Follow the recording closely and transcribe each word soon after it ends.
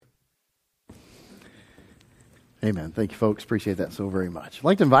Amen. Thank you, folks. Appreciate that so very much. I'd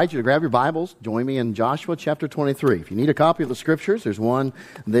like to invite you to grab your Bibles. Join me in Joshua chapter 23. If you need a copy of the Scriptures, there's one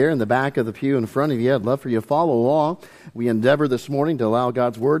there in the back of the pew in front of you. I'd love for you to follow along. We endeavor this morning to allow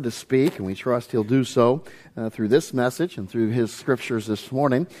God's Word to speak, and we trust He'll do so through this message and through His Scriptures this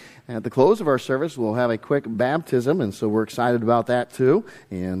morning. At the close of our service, we'll have a quick baptism, and so we're excited about that too.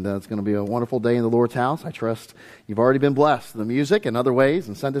 And it's going to be a wonderful day in the Lord's house. I trust you've already been blessed. The music and other ways,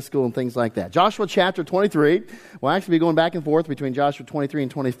 and Sunday school and things like that. Joshua chapter 23. We'll actually be going back and forth between Joshua 23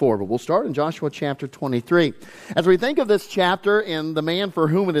 and 24, but we'll start in Joshua chapter 23. As we think of this chapter and the man for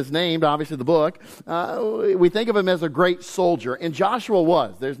whom it is named, obviously the book, we think of him as a great soldier, and Joshua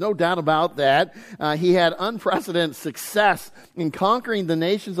was. There's no doubt about that. He had unprecedented success in conquering the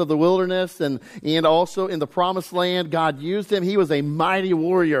nations of the wilderness and also in the promised land. God used him. He was a mighty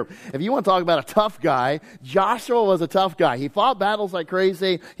warrior. If you want to talk about a tough guy, Joshua was a tough guy. He fought battles like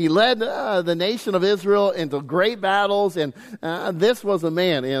crazy. He led the nation of Israel into great battles, and this was a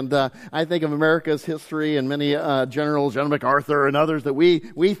man. And I think of America's history and many generals, General MacArthur and others that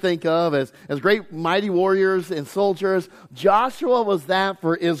we think of as great mighty warriors and soldiers. Joshua was that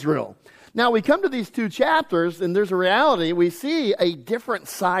for Israel. Now, we come to these two chapters, and there's a reality. We see a different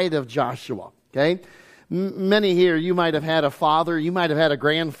side of Joshua, okay? Many here, you might have had a father, you might have had a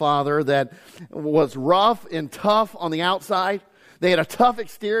grandfather that was rough and tough on the outside. They had a tough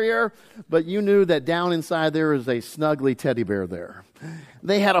exterior, but you knew that down inside there was a snuggly teddy bear there.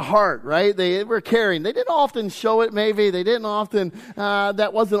 They had a heart, right? They were caring. They didn't often show it, maybe. They didn't often,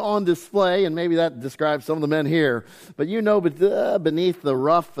 that wasn't on display, and maybe that describes some of the men here. But you know, beneath the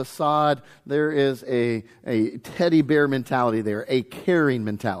rough facade, there is a teddy bear mentality there, a caring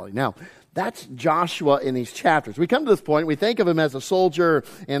mentality. Now, that's Joshua in these chapters. We come to this point, we think of him as a soldier,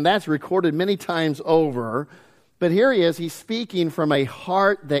 and that's recorded many times over. But here he is, he's speaking from a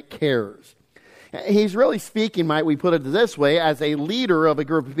heart that cares. He's really speaking, might we put it this way, as a leader of a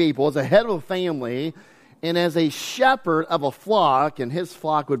group of people, as a head of a family, and as a shepherd of a flock, and his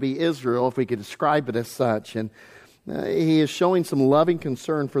flock would be Israel, if we could describe it as such. And he is showing some loving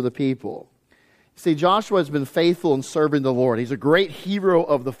concern for the people. See, Joshua has been faithful in serving the Lord. He's a great hero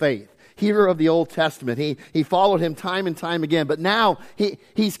of the faith, hero of the Old Testament. He followed him time and time again, but now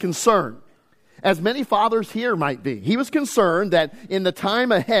he's concerned. As many fathers here might be. He was concerned that in the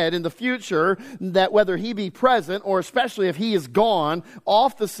time ahead, in the future, that whether he be present or especially if he is gone,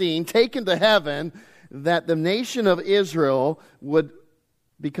 off the scene, taken to heaven, that the nation of Israel would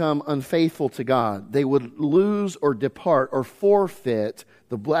become unfaithful to God. They would lose or depart or forfeit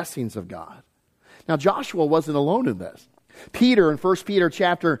the blessings of God. Now, Joshua wasn't alone in this. Peter in 1 Peter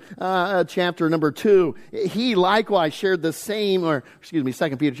chapter number 2, he likewise shared the same,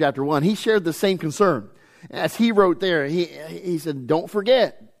 2 Peter chapter 1, he shared the same concern. As he wrote there, he said, don't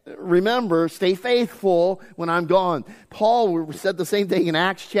forget, remember, stay faithful when I'm gone. Paul said the same thing in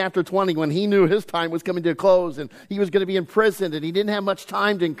Acts chapter 20 when he knew his time was coming to a close and he was going to be imprisoned and he didn't have much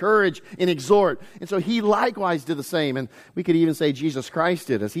time to encourage and exhort. And so he likewise did the same. And we could even say Jesus Christ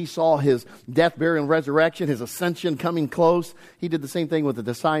did. As he saw his death, burial, and resurrection, his ascension coming close, he did the same thing with the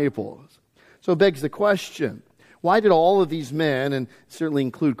disciples. So it begs the question, why did all of these men, and certainly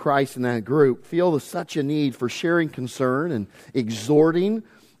include Christ in that group, feel such a need for sharing concern and exhorting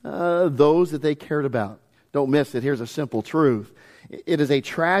those that they cared about? Don't miss it. Here's a simple truth. It is a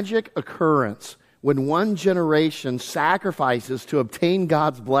tragic occurrence when one generation sacrifices to obtain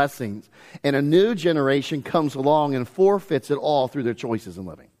God's blessings and a new generation comes along and forfeits it all through their choices in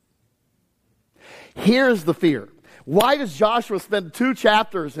living. Here's the fear. Why does Joshua spend 2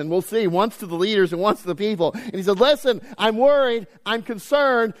 chapters, and we'll see, once to the leaders and once to the people? And he said, listen, I'm worried, I'm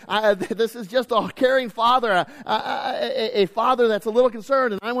concerned. This is just a caring father, a father that's a little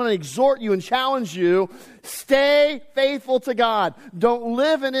concerned, and I want to exhort you and challenge you. Stay faithful to God. Don't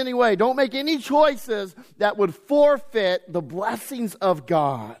live in any way. Don't make any choices that would forfeit the blessings of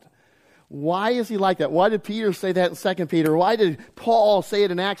God. Why is he like that? Why did Peter say that in 2 Peter? Why did Paul say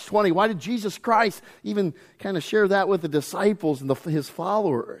it in Acts 20? Why did Jesus Christ even kind of share that with the disciples and his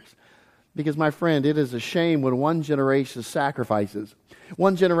followers? Because, my friend, it is a shame when one generation sacrifices.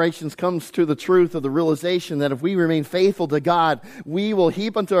 One generation comes to the truth of the realization that if we remain faithful to God, we will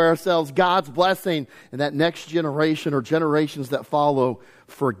heap unto ourselves God's blessing, and that next generation or generations that follow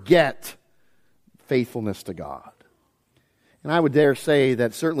forget faithfulness to God. And I would dare say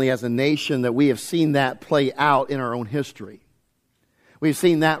that certainly as a nation that we have seen that play out in our own history. We've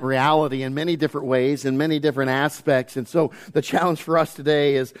seen that reality in many different ways, in many different aspects. And so the challenge for us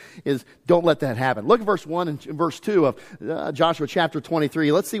today is don't let that happen. Look at verse 1 and verse 2 of Joshua chapter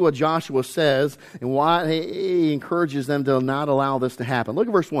 23. Let's see what Joshua says and why he encourages them to not allow this to happen. Look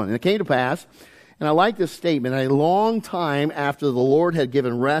at verse 1. And it came to pass, And I like this statement, a long time after the Lord had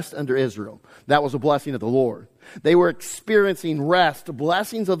given rest unto Israel. That was a blessing of the Lord. They were experiencing rest,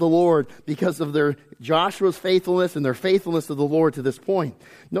 blessings of the Lord because of their Joshua's faithfulness and their faithfulness to the Lord to this point.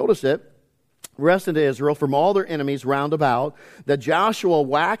 Notice it. Rest unto Israel from all their enemies round about, that Joshua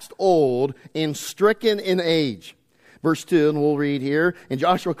waxed old and stricken in age. Verse 2, and we'll read here, and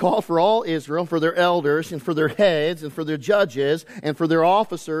Joshua called for all Israel, for their elders, and for their heads, and for their judges, and for their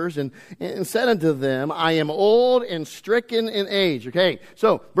officers, and said unto them, I am old and stricken in age. Okay,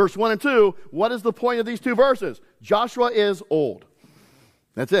 so verse 1 and 2, what is the point of these two verses? Joshua is old.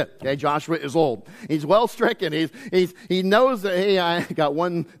 That's it. Okay, Joshua is old. He's well stricken. He knows that, hey, I got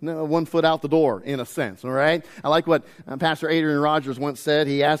one foot out the door, in a sense, all right? I like what Pastor Adrian Rogers once said.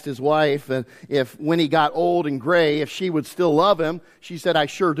 He asked his wife if when he got old and gray, if she would still love him. She said, I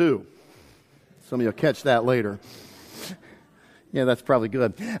sure do. Some of you will catch that later. Yeah, that's probably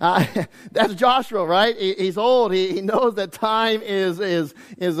good. That's Joshua, right? He's old. He knows that time is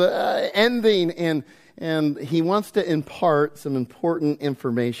ending, and he wants to impart some important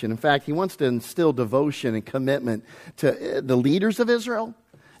information. In fact, he wants to instill devotion and commitment to the leaders of Israel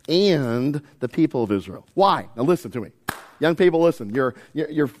and the people of Israel. Why? Now listen to me. Young people, listen.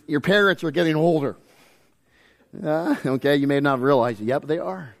 Your parents are getting older. Okay, you may not realize it yet, but they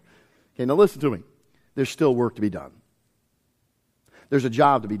are. Okay, now listen to me. There's still work to be done. There's a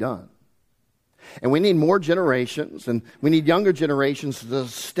job to be done. And we need more generations, and we need younger generations to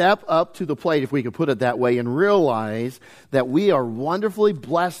step up to the plate, if we could put it that way, and realize that we are wonderfully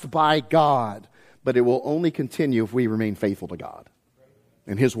blessed by God, but it will only continue if we remain faithful to God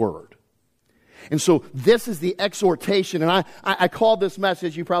and His Word. And so this is the exhortation, and I called this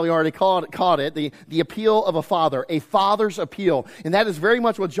message, you probably already caught it, the appeal of a father's appeal. And that is very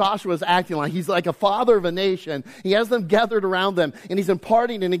much what Joshua is acting like. He's like a father of a nation. He has them gathered around them, and he's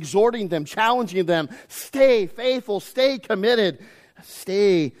imparting and exhorting them, challenging them, stay faithful, stay committed,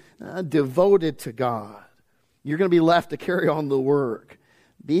 stay devoted to God. You're going to be left to carry on the work.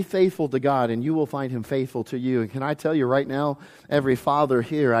 Be faithful to God, and you will find Him faithful to you. And can I tell you right now, every father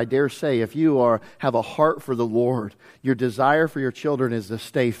here, I dare say, if you have a heart for the Lord, your desire for your children is to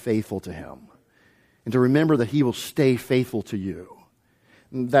stay faithful to Him and to remember that He will stay faithful to you.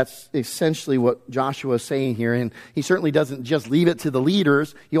 And that's essentially what Joshua is saying here. And he certainly doesn't just leave it to the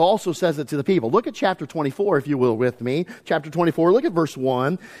leaders. He also says it to the people. Look at chapter 24, if you will, with me. Chapter 24, look at verse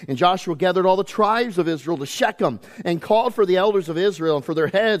 1. And Joshua gathered all the tribes of Israel to Shechem and called for the elders of Israel and for their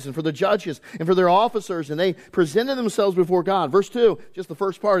heads and for the judges and for their officers. And they presented themselves before God. Verse 2, just the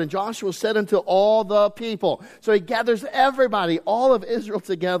first part. And Joshua said unto all the people. So he gathers everybody, all of Israel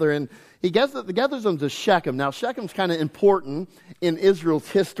together, and he gathers them to Shechem. Now, Shechem's kind of important in Israel's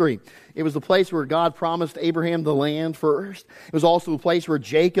history. It was the place where God promised Abraham the land first. It was also the place where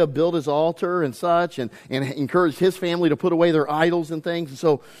Jacob built his altar and such, and encouraged his family to put away their idols and things. And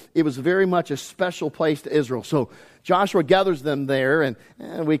so it was very much a special place to Israel. So Joshua gathers them there, and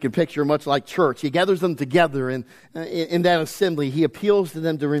we can picture much like church. He gathers them together, and in that assembly, he appeals to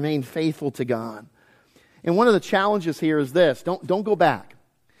them to remain faithful to God. And one of the challenges here is this: don't go back.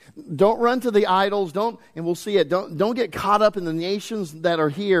 Don't run to the idols. And we'll see it. Don't get caught up in the nations that are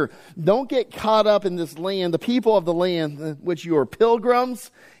here. Don't get caught up in this land, the people of the land, in which you are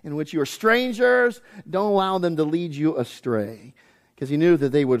pilgrims, in which you are strangers. Don't allow them to lead you astray. Because he knew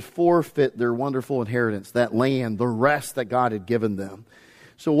that they would forfeit their wonderful inheritance, that land, the rest that God had given them.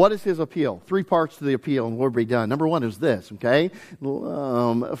 So what is his appeal? 3 parts to the appeal, and we'll be done. Number 1 is this, okay?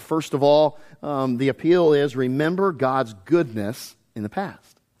 First of all, the appeal is remember God's goodness in the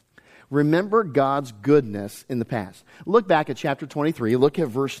past. Remember God's goodness in the past. Look back at chapter 23. Look at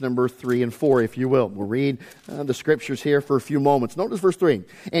verse number 3 and 4, if you will. We'll read the scriptures here for a few moments. Notice verse 3.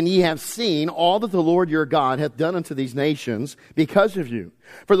 And ye have seen all that the Lord your God hath done unto these nations because of you.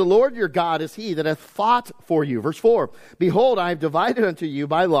 For the Lord your God is he that hath fought for you. Verse 4. Behold, I have divided unto you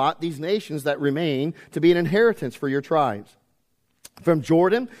by lot these nations that remain to be an inheritance for your tribes. From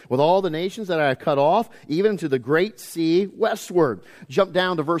Jordan, with all the nations that I have cut off, even to the great sea westward. Jump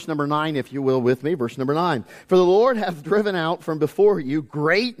down to verse number 9, if you will, with me. Verse number 9. For the Lord hath driven out from before you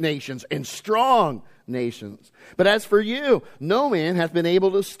great nations and strong nations. But as for you, no man hath been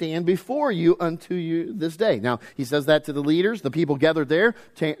able to stand before you unto you this day. Now, he says that to the leaders, the people gathered there.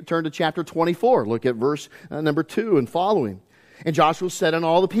 Turn to chapter 24. Look at verse number 2 and following. And Joshua said unto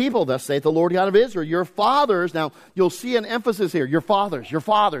all the people, thus saith the Lord God of Israel, your fathers, now you'll see an emphasis here, your fathers, your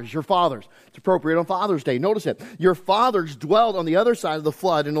fathers, your fathers. It's appropriate on Father's Day. Notice it. Your fathers dwelled on the other side of the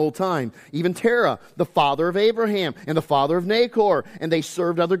flood in old time. Even Terah, the father of Abraham, and the father of Nachor, and they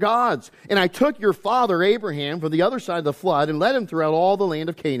served other gods. And I took your father Abraham from the other side of the flood, and led him throughout all the land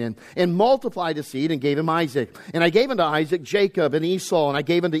of Canaan, and multiplied his seed, and gave him Isaac. And I gave unto Isaac Jacob and Esau, and I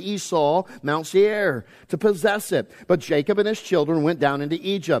gave unto Esau Mount Seir, to possess it. But Jacob and his children went down into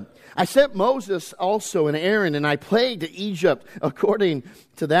Egypt. I sent Moses also and Aaron, and I plagued Egypt according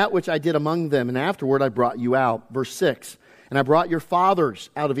to that which I did among them. And afterward I brought you out. Verse 6. And I brought your fathers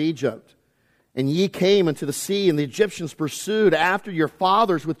out of Egypt. And ye came unto the sea, and the Egyptians pursued after your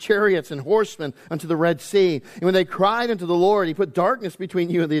fathers with chariots and horsemen unto the Red Sea. And when they cried unto the Lord, he put darkness between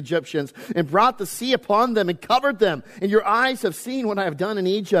you and the Egyptians, and brought the sea upon them, and covered them. And your eyes have seen what I have done in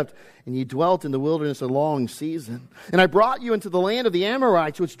Egypt. And ye dwelt in the wilderness a long season. And I brought you into the land of the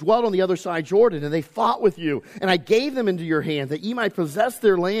Amorites, which dwelt on the other side Jordan, and they fought with you. And I gave them into your hand, that ye might possess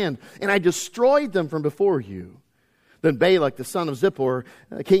their land. And I destroyed them from before you. Then Balak, the son of Zippor,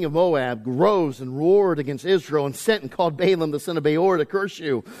 king of Moab, rose and roared against Israel, and sent and called Balaam, the son of Beor, to curse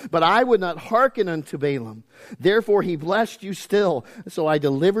you. But I would not hearken unto Balaam. Therefore he blessed you still. So I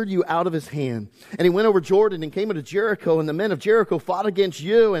delivered you out of his hand. And he went over Jordan and came into Jericho, and the men of Jericho fought against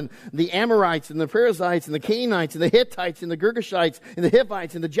you, and the Amorites, and the Perizzites, and the Canaanites, and the Hittites, and the Girgashites, and the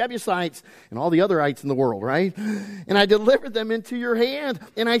Hivites, and the Jebusites, and all the otherites in the world, right? And I delivered them into your hand,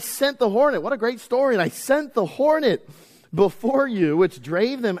 and I sent the hornet. What a great story. And I sent the hornet before you, which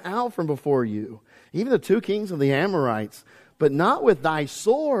drave them out from before you, even the two kings of the Amorites, but not with thy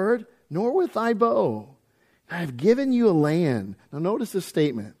sword, nor with thy bow. I have given you a land. Now notice this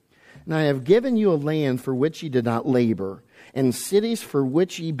statement. And I have given you a land for which ye did not labor, and cities for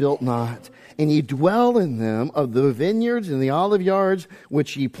which ye built not, and ye dwell in them. Of the vineyards and the olive yards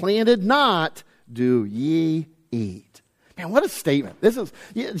which ye planted not, do ye eat. Man, what a statement. This is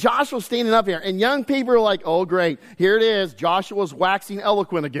Joshua standing up here, and young people are like, oh, great. Here it is. Joshua's waxing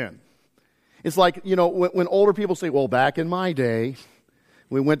eloquent again. It's like, when older people say, well, back in my day,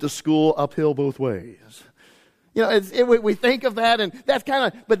 we went to school uphill both ways. We think of that, and that's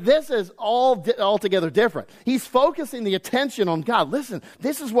but this is altogether different. He's focusing the attention on God. Listen,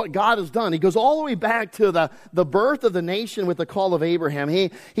 this is what God has done. He goes all the way back to the birth of the nation with the call of Abraham.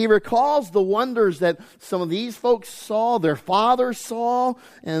 He recalls the wonders that some of these folks saw, their fathers saw,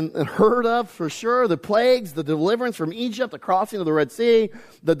 and heard of for sure. The plagues, the deliverance from Egypt, the crossing of the Red Sea,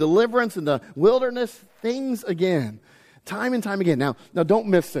 the deliverance in the wilderness, things again, time and time again. Now don't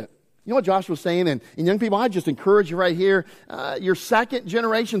miss it. You know what Joshua's saying? And young people, I just encourage you right here, your second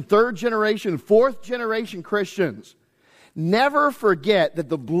generation, third generation, fourth generation Christians, never forget that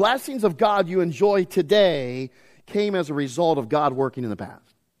the blessings of God you enjoy today came as a result of God working in the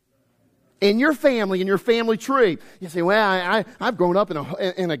past. In your family, in your family tree, you say, well, I've grown up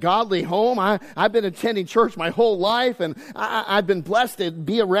in a godly home. I've been attending church my whole life, and I've been blessed to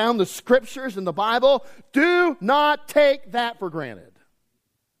be around the scriptures and the Bible. Do not take that for granted.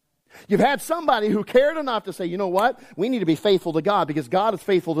 You've had somebody who cared enough to say, you know what? We need to be faithful to God because God is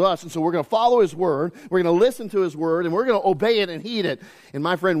faithful to us. And so we're going to follow His Word. We're going to listen to His Word. And we're going to obey it and heed it. And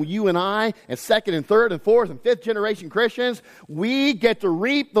my friend, you and I, as second and third and fourth and fifth generation Christians, we get to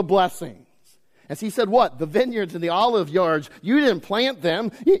reap the blessings. As he said, what? The vineyards and the olive yards, you didn't plant them.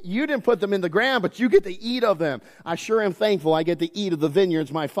 You didn't put them in the ground, but you get to eat of them. I sure am thankful I get to eat of the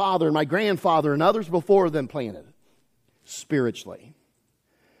vineyards my father and my grandfather and others before them planted spiritually.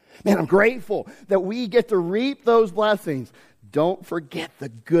 Man, I'm grateful that we get to reap those blessings. Don't forget the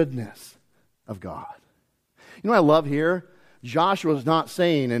goodness of God. You know what I love here? Joshua's not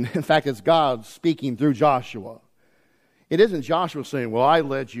saying, and in fact it's God speaking through Joshua. It isn't Joshua saying, well, I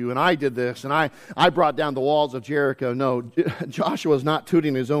led you and I did this and I brought down the walls of Jericho. No, Joshua's not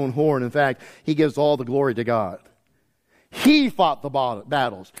tooting his own horn. In fact, he gives all the glory to God. He fought the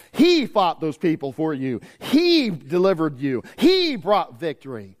battles. He fought those people for you. He delivered you. He brought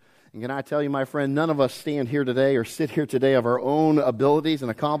victory. And can I tell you, my friend, none of us stand here today or sit here today of our own abilities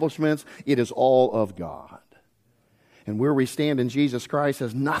and accomplishments. It is all of God. And where we stand in Jesus Christ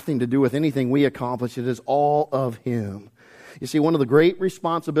has nothing to do with anything we accomplish. It is all of Him. You see, one of the great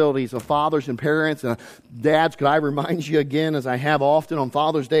responsibilities of fathers and parents and dads, could I remind you again, as I have often on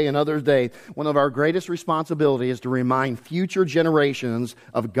Father's Day and Other's Day, one of our greatest responsibilities is to remind future generations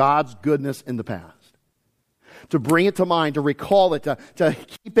of God's goodness in the past. To bring it to mind, to recall it, to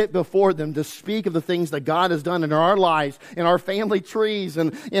keep it before them, to speak of the things that God has done in our lives, in our family trees,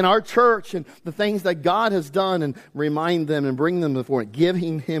 and in our church, and the things that God has done, and remind them and bring them before it,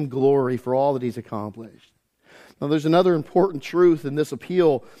 giving Him glory for all that He's accomplished. Now, there's another important truth in this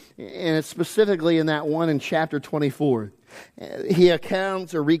appeal, and it's specifically in that one in chapter 24. He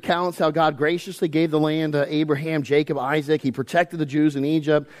recounts how God graciously gave the land to Abraham, Jacob, Isaac. He protected the Jews in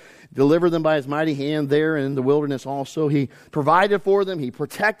Egypt, delivered them by his mighty hand there and in the wilderness also. He provided for them. He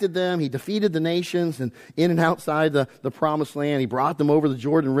protected them. He defeated the nations and in and outside the promised land. He brought them over the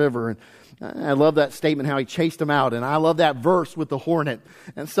Jordan River. And I love that statement, how he chased them out. And I love that verse with the hornet.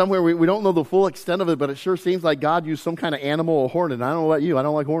 And somewhere we don't know the full extent of it, but it sure seems like God used some kind of animal or hornet. And I don't know about you. I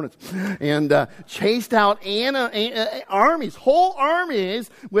don't like hornets. And chased out armies, whole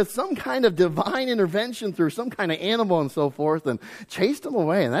armies, with some kind of divine intervention through some kind of animal and so forth, and chased them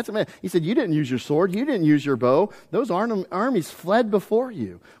away. And that's amazing. He said, you didn't use your sword. You didn't use your bow. Those armies fled before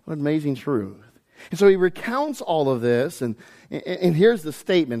you. What an amazing truth. And so he recounts all of this, and here's the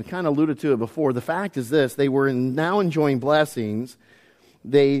statement, kind of alluded to it before. The fact is this: they were now enjoying blessings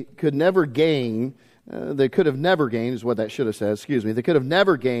they could never gain. They could have never gained, is what that should have said, excuse me. They could have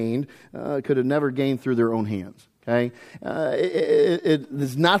never gained through their own hands. Okay?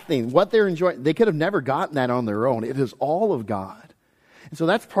 There's nothing. What they're enjoying, they could have never gotten that on their own. It is all of God. And so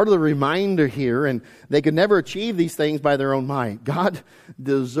that's part of the reminder here, and they could never achieve these things by their own might. God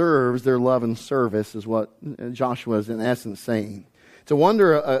deserves their love and service, is what Joshua is in essence saying. It's a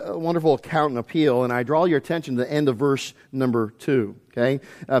wonderful account and appeal, and I draw your attention to the end of verse number 2, okay,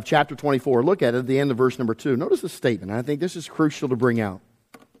 of chapter 24. Look at it at the end of verse number 2. Notice the statement. I think this is crucial to bring out.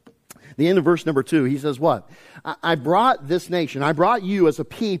 The end of verse number 2, he says what? I brought this nation, I brought you as a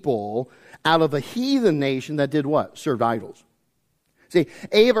people out of a heathen nation that did what? Served idols. See,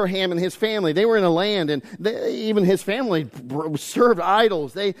 Abraham and his family, they were in a land, and even his family served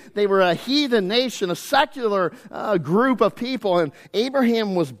idols. They were a heathen nation, a secular group of people, and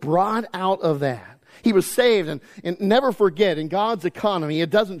Abraham was brought out of that. He was saved, and never forget, in God's economy, it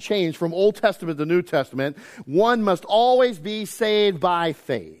doesn't change from Old Testament to New Testament. One must always be saved by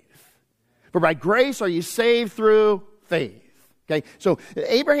faith. For by grace are you saved through faith. Okay, so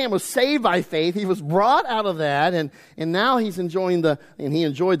Abraham was saved by faith. He was brought out of that, and now he enjoyed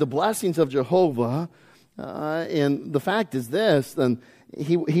the blessings of Jehovah. And the fact is this: then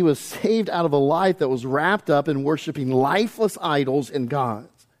he was saved out of a life that was wrapped up in worshiping lifeless idols and gods.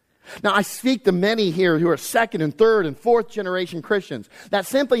 Now, I speak to many here who are second and third and fourth generation Christians. That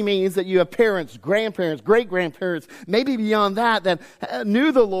simply means that you have parents, grandparents, great-grandparents, maybe beyond that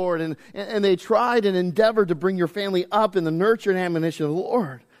knew the Lord, and they tried and endeavored to bring your family up in the nurture and admonition of the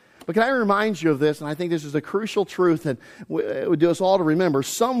Lord. But can I remind you of this, and I think this is a crucial truth that it would do us all to remember.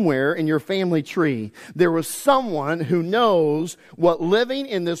 Somewhere in your family tree, there was someone who knows what living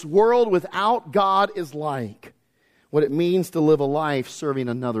in this world without God is like. What it means to live a life serving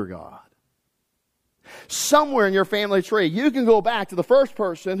another God. Somewhere in your family tree, you can go back to the first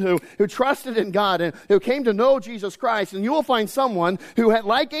person who trusted in God and who came to know Jesus Christ, and you will find someone who had,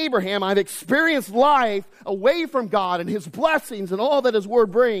 like Abraham, I've experienced life away from God and His blessings and all that His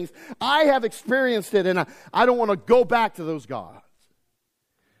Word brings. I have experienced it, and I don't want to go back to those gods.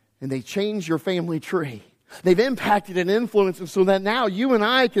 And they change your family tree. They've impacted and influenced, and so that now you and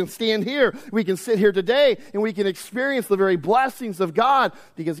I can stand here. We can sit here today, and we can experience the very blessings of God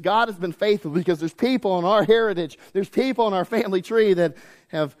because God has been faithful, because there's people in our heritage, there's people in our family tree that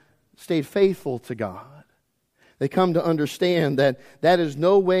have stayed faithful to God. They come to understand that that is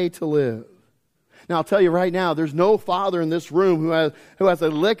no way to live. Now, I'll tell you right now, there's no father in this room who has a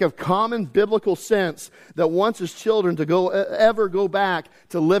lick of common biblical sense that wants his children to ever go back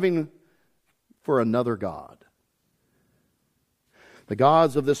to living for another God. The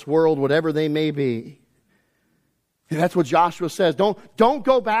gods of this world, whatever they may be. And that's what Joshua says. Don't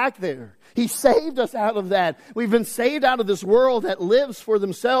go back there. He saved us out of that. We've been saved out of this world that lives for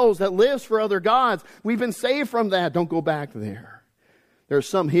themselves, that lives for other gods. We've been saved from that. Don't go back there. There are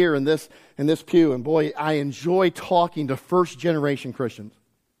some here in this pew, and boy, I enjoy talking to first generation Christians.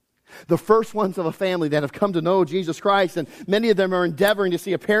 The first ones of a family that have come to know Jesus Christ, and many of them are endeavoring to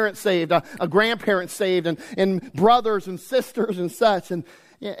see a parent saved, a grandparent saved, and brothers and sisters and such. And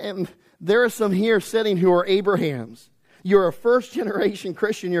there are some here sitting who are Abrahams. You're a first generation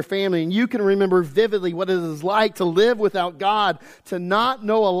Christian in your family, and you can remember vividly what it is like to live without God, to not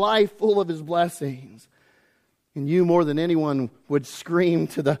know a life full of His blessings. And you, more than anyone, would scream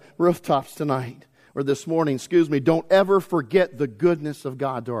to the rooftops tonight. Or this morning, don't ever forget the goodness of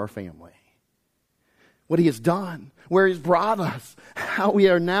God to our family. What He has done, where He's brought us, how we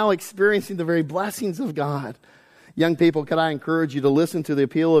are now experiencing the very blessings of God. Young people, could I encourage you to listen to the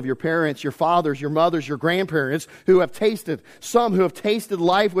appeal of your parents, your fathers, your mothers, your grandparents who have tasted, some who have tasted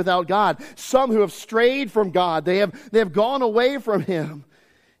life without God, some who have strayed from God. They have gone away from Him.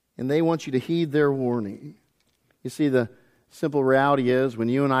 And they want you to heed their warning. You see, the simple reality is when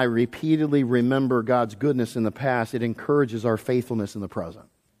you and I repeatedly remember God's goodness in the past, it encourages our faithfulness in the present.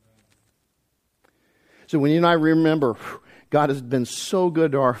 So when you and I remember, God has been so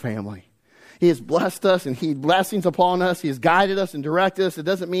good to our family. He has blessed us and He blessings upon us. He has guided us and directed us. It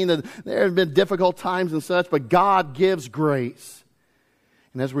doesn't mean that there have been difficult times and such, but God gives grace.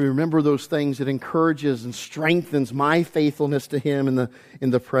 And as we remember those things, it encourages and strengthens my faithfulness to Him in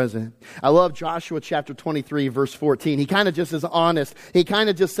the present. I love Joshua chapter 23, verse 14. He kind of just is honest. He kind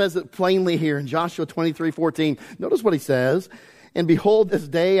of just says it plainly here in Joshua 23, 14. Notice what he says. And behold, this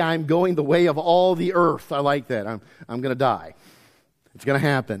day I'm going the way of all the earth. I like that. I'm going to die. It's going to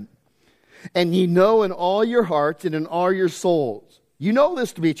happen. And ye know in all your hearts and in all your souls, you know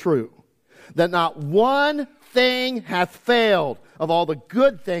this to be true, that not one thing hath failed of all the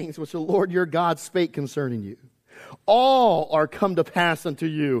good things which the Lord your God spake concerning you. All are come to pass unto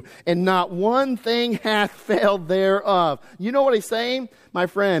you, and not one thing hath failed thereof. You know what he's saying? My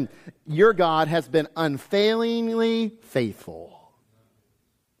friend, your God has been unfailingly faithful.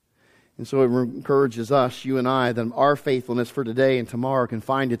 And so it encourages us, you and I, that our faithfulness for today and tomorrow can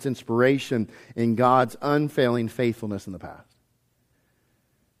find its inspiration in God's unfailing faithfulness in the past.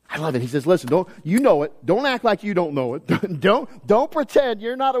 I love it. He says, listen, you know it. Don't act like you don't know it. Don't pretend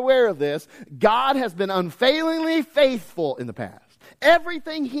you're not aware of this. God has been unfailingly faithful in the past.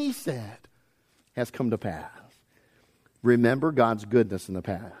 Everything He said has come to pass. Remember God's goodness in the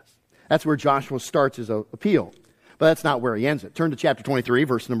past. That's where Joshua starts his appeal. But that's not where he ends it. Turn to chapter 23,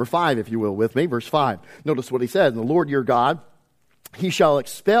 verse number 5, if you will, with me. Verse 5. Notice what he says. And the Lord your God, He shall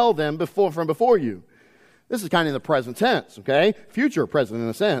expel them from before you. This is kind of in the present tense, okay? Future present in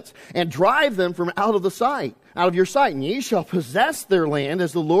a sense. And drive them from out of your sight. And ye shall possess their land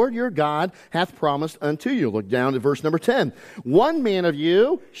as the Lord your God hath promised unto you. Look down to verse number 10. One man of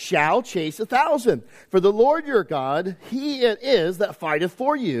you shall chase 1,000. For the Lord your God, He it is that fighteth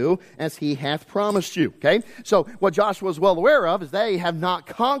for you, as He hath promised you. Okay? So what Joshua is well aware of is they have not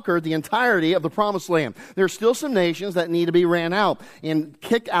conquered the entirety of the promised land. There are still some nations that need to be ran out and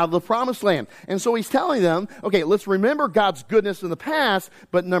kicked out of the promised land. And so he's telling them, okay, let's remember God's goodness in the past,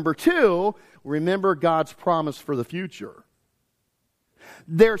 but number 2, remember God's promise for the future.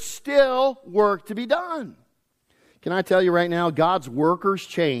 There's still work to be done. Can I tell you right now, God's workers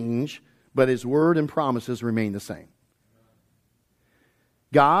change, but His word and promises remain the same.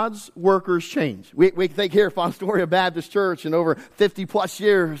 God's workers change. We think here, Fostoria Baptist Church, in over 50 plus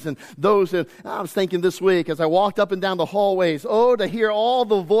years, and those that, I was thinking this week as I walked up and down the hallways, to hear all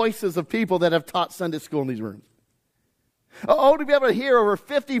the voices of people that have taught Sunday school in these rooms. Oh, to be able to hear over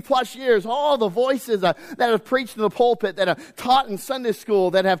 50 plus years all the voices that have preached in the pulpit, that have taught in Sunday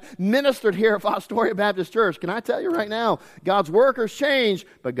school, that have ministered here at Fostoria Baptist Church. Can I tell you right now, God's workers change,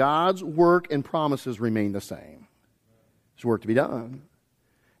 but God's work and promises remain the same. There's work to be done.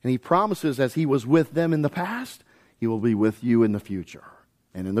 And He promises, as He was with them in the past, He will be with you in the future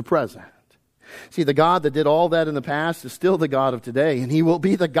and in the present. See, the God that did all that in the past is still the God of today, and He will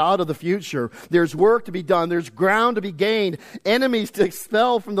be the God of the future. There's work to be done. There's ground to be gained, enemies to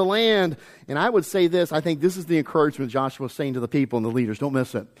expel from the land. And I would say this, I think this is the encouragement Joshua is saying to the people and the leaders. Don't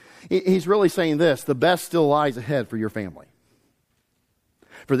miss it. He's really saying this, the best still lies ahead for your family.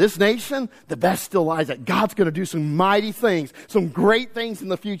 For this nation, the best still lies ahead. God's going to do some mighty things, some great things in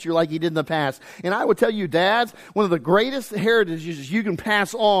the future like He did in the past. And I would tell you, dads, one of the greatest heritages you can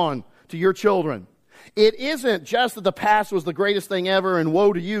pass on to your children. It isn't just that the past was the greatest thing ever and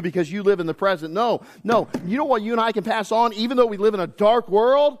woe to you because you live in the present. No. You know what you and I can pass on? Even though we live in a dark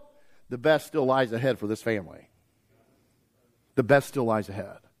world, the best still lies ahead for this family. The best still lies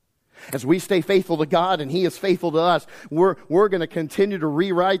ahead. As we stay faithful to God and He is faithful to us, we're going to continue to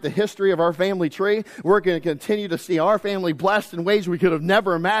rewrite the history of our family tree. We're going to continue to see our family blessed in ways we could have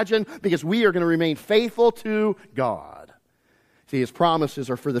never imagined because we are going to remain faithful to God. See, His promises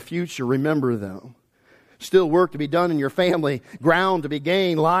are for the future. Remember them. Still work to be done in your family, ground to be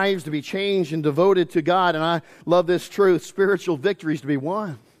gained, lives to be changed and devoted to God. And I love this truth, spiritual victories to be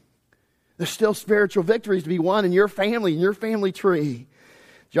won. There's still spiritual victories to be won in your family tree.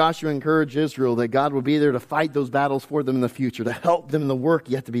 Joshua encouraged Israel that God will be there to fight those battles for them in the future, to help them in the work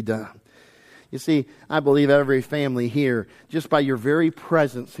yet to be done. You see, I believe every family here, just by your very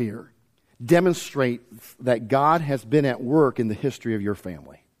presence here, demonstrates that God has been at work in the history of your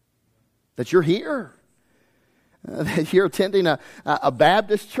family. That you're here. That you're attending a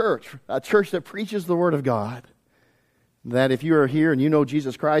Baptist church, a church that preaches the Word of God. That if you are here and you know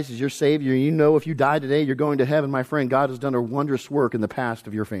Jesus Christ as your Savior, and you know if you die today you're going to heaven, my friend, God has done a wondrous work in the past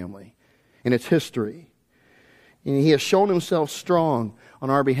of your family, in its history. And He has shown Himself strong on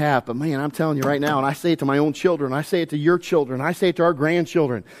our behalf. But man, I'm telling you right now, and I say it to my own children, I say it to your children, I say it to our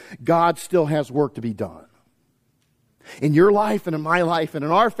grandchildren, God still has work to be done. In your life and in my life and in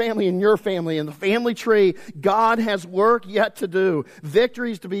our family and your family and the family tree, God has work yet to do.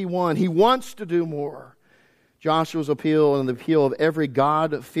 Victories to be won. He wants to do more. Joshua's appeal and the appeal of every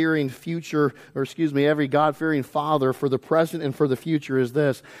God-fearing every God-fearing father for the present and for the future is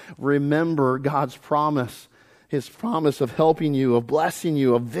this. Remember God's promise. His promise of helping you, of blessing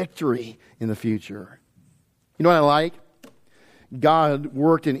you, of victory in the future. You know what I like? God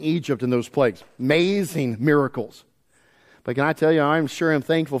worked in Egypt in those plagues. Amazing miracles. But can I tell you, I'm sure I'm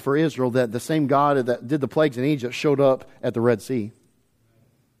thankful for Israel that the same God that did the plagues in Egypt showed up at the Red Sea.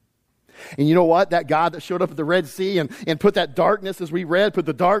 And you know what? That God that showed up at the Red Sea and put that darkness, as we read, put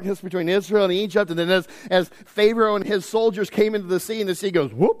the darkness between Israel and Egypt. And then as Pharaoh and his soldiers came into the sea and the sea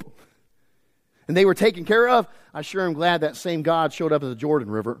goes, whoop. And they were taken care of. I sure am glad that same God showed up at the Jordan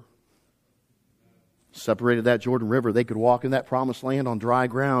River. Separated that Jordan River. They could walk in that promised land on dry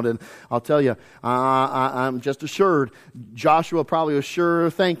ground. And I'll tell you, I'm just assured, Joshua probably was sure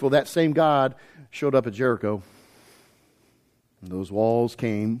thankful that same God showed up at Jericho. And those walls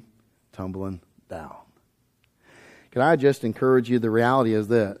came tumbling down. Can I just encourage you, the reality is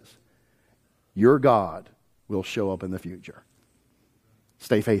this. Your God will show up in the future.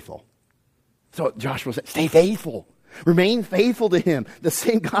 Stay faithful. So Joshua said, stay faithful. Remain faithful to Him. The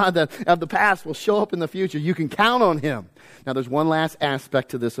same God that of the past will show up in the future. You can count on Him. Now there's one last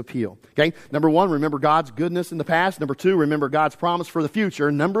aspect to this appeal. Okay? Number one, remember God's goodness in the past. Number two, remember God's promise for the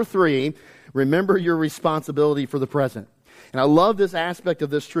future. Number three, remember your responsibility for the present. And I love this aspect of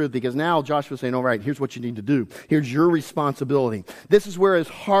this truth because now Joshua's saying, all right, here's what you need to do. Here's your responsibility. This is where his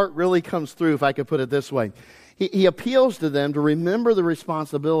heart really comes through, if I could put it this way. He appeals to them to remember the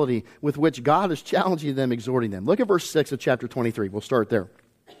responsibility with which God is challenging them, exhorting them. Look at verse 6 of chapter 23. We'll start there.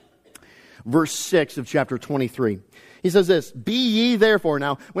 Verse 6 of chapter 23. He says this, be ye therefore.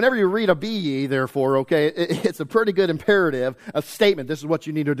 Now, whenever you read a be ye therefore, okay, it's a pretty good imperative, a statement. This is what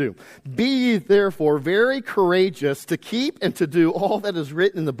you need to do. Be ye therefore very courageous to keep and to do all that is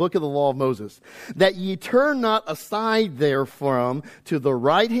written in the book of the law of Moses, that ye turn not aside therefrom to the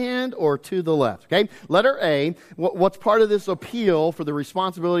right hand or to the left. Okay, letter A, what's part of this appeal for the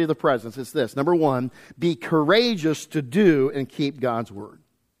responsibility of the presence? It's this. Number one, be courageous to do and keep God's word.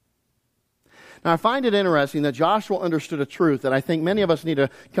 Now, I find it interesting that Joshua understood a truth that I think many of us need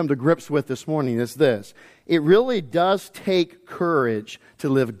to come to grips with this morning is this. It really does take courage to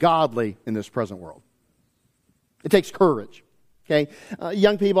live godly in this present world. It takes courage. Okay,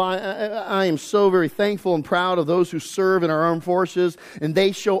 young people, I am so very thankful and proud of those who serve in our armed forces, and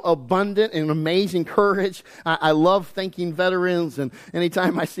they show abundant and amazing courage. I love thanking veterans, and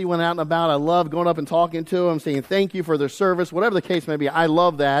anytime I see one out and about, I love going up and talking to them, saying thank you for their service, whatever the case may be. I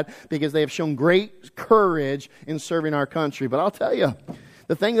love that because they have shown great courage in serving our country. But I'll tell you,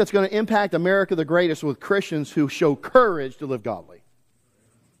 the thing that's going to impact America the greatest with Christians who show courage to live godly.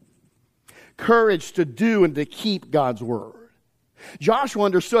 Courage to do and to keep God's word. Joshua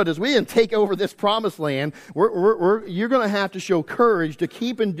understood as we didn't take over this promised land, you're going to have to show courage to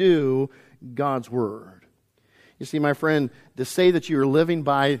keep and do God's word. You see, my friend, to say that you're living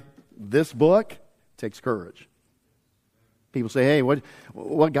by this book takes courage. People say, hey,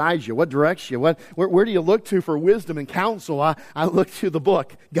 what guides you? What directs you? Where do you look to for wisdom and counsel? I look to the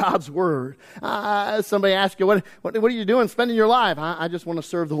book, God's word. Somebody asks you, what are you doing spending your life? I just want to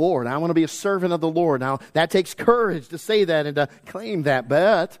serve the Lord. I want to be a servant of the Lord. Now, that takes courage to say that and to claim that,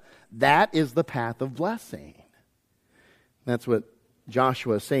 but that is the path of blessing. That's what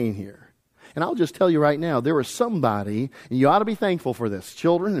Joshua is saying here. And I'll just tell you right now, there is somebody, and you ought to be thankful for this.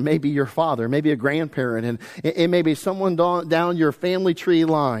 Children, it may be your father, maybe a grandparent, and it may be someone down your family tree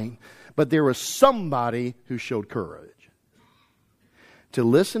line. But there was somebody who showed courage to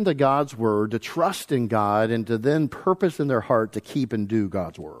listen to God's word, to trust in God, and to then purpose in their heart to keep and do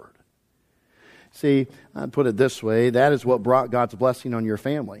God's word. See, I'd put it this way, that is what brought God's blessing on your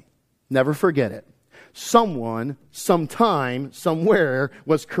family. Never forget it. Someone, sometime, somewhere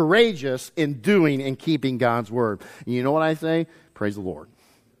was courageous in doing and keeping God's word. And you know what I say? Praise the Lord.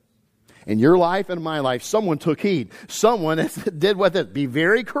 In your life and my life, someone took heed. Someone did with it. Be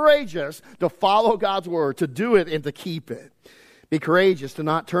very courageous to follow God's word, to do it and to keep it. Be courageous to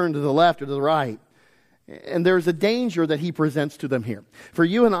not turn to the left or to the right. And there's a danger that he presents to them here. For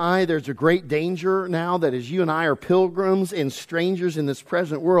you and I, there's a great danger now that as you and I are pilgrims and strangers in this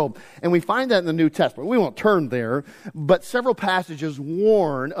present world. And we find that in the New Testament. We won't turn there, but several passages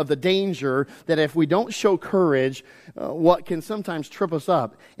warn of the danger that if we don't show courage, what can sometimes trip us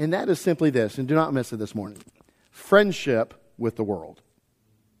up. And that is simply this, and do not miss it this morning. friendship with the world.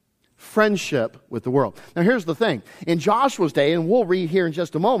 Friendship with the world. Now here's the thing. In Joshua's day, and we'll read here in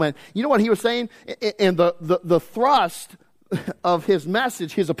just a moment, you know what he was saying? And the thrust of his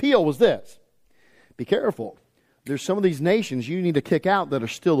message, his appeal was this. Be careful. There's some of these nations you need to kick out that are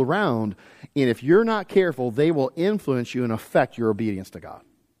still around, and if you're not careful, they will influence you and affect your obedience to God.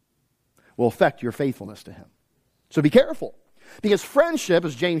 Will affect your faithfulness to Him. So be careful. Because friendship,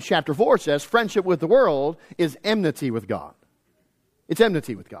 as James chapter 4 says, friendship with the world is enmity with God. It's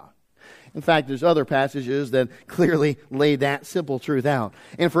enmity with God. In fact, there's other passages that clearly lay that simple truth out.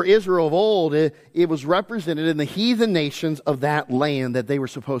 And for Israel of old, it was represented in the heathen nations of that land that they were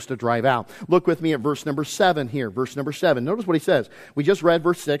supposed to drive out. Look with me at verse number 7 here. Verse number 7. Notice what he says. We just read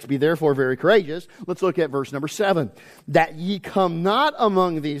verse 6, be therefore very courageous. Let's look at verse number 7. That ye come not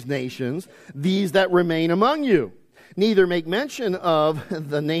among these nations, these that remain among you. Neither make mention of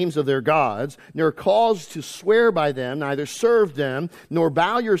the names of their gods, nor cause to swear by them, neither serve them, nor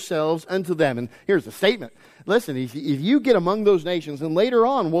bow yourselves unto them. And here's the statement. Listen, if you get among those nations, and later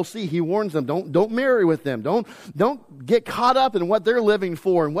on we'll see he warns them, don't marry with them. Don't get caught up in what they're living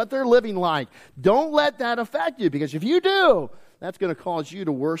for and what they're living like. Don't let that affect you, because if you do, that's going to cause you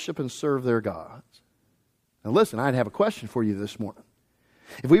to worship and serve their gods. Now listen, I'd have a question for you this morning.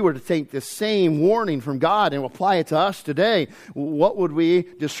 If we were to take this same warning from God and apply it to us today, what would we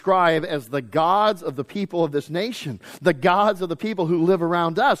describe as the gods of the people of this nation? The gods of the people who live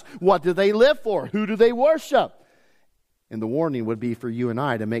around us. What do they live for? Who do they worship? And the warning would be for you and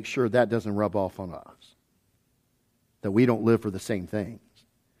I to make sure that doesn't rub off on us. That we don't live for the same things.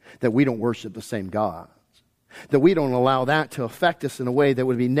 That we don't worship the same gods. That we don't allow that to affect us in a way that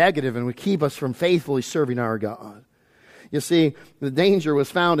would be negative and would keep us from faithfully serving our God. You see, the danger was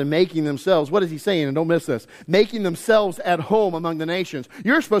found in making themselves, what is he saying? And don't miss this. Making themselves at home among the nations.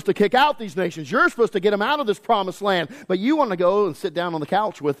 You're supposed to kick out these nations. You're supposed to get them out of this promised land. But you want to go and sit down on the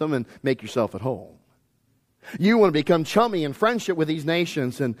couch with them and make yourself at home. You want to become chummy in friendship with these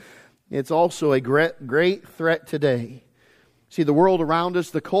nations. And it's also a great threat today. See, the world around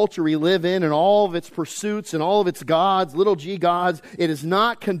us, the culture we live in, and all of its pursuits and all of its gods, little g gods, it is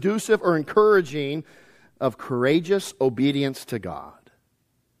not conducive or encouraging of courageous obedience to God.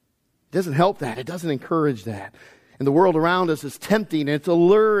 It doesn't help that. It doesn't encourage that. And the world around us is tempting, it's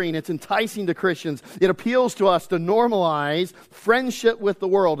alluring, it's enticing to Christians. It appeals to us to normalize friendship with the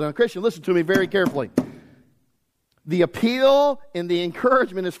world. Now, Christian, listen to me very carefully. The appeal and the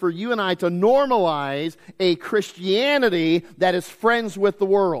encouragement is for you and I to normalize a Christianity that is friends with the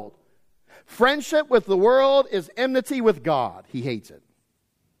world. Friendship with the world is enmity with God. He hates it.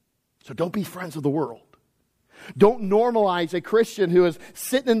 So don't be friends of the world. Don't normalize a Christian who is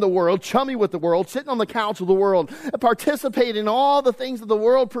sitting in the world, chummy with the world, sitting on the couch of the world, participating in all the things that the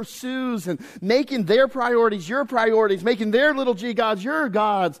world pursues and making their priorities your priorities, making their little g gods your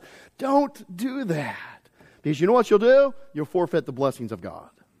gods. Don't do that. Because you know what you'll do? You'll forfeit the blessings of God.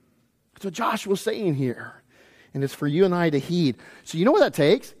 That's what Joshua's saying here. And it's for you and I to heed. So you know what that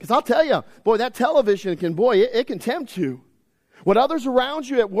takes? Because I'll tell you, boy, that television can, it can tempt you. What others around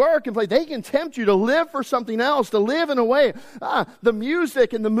you at work and play, they can tempt you to live for something else, to live in a way. The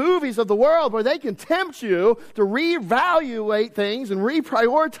music and the movies of the world, where they can tempt you to reevaluate things and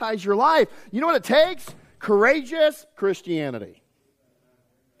reprioritize your life. You know what it takes? Courageous Christianity.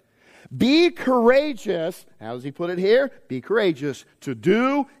 Be courageous. How does he put it here? Be courageous to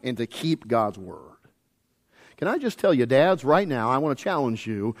do and to keep God's word. Can I just tell you, dads, right now, I want to challenge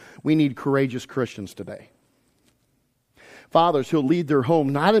you. We need courageous Christians today. Fathers who'll lead their home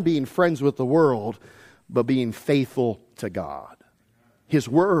not in being friends with the world, but being faithful to God. His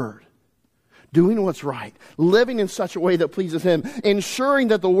word. Doing what's right. Living in such a way that pleases Him. Ensuring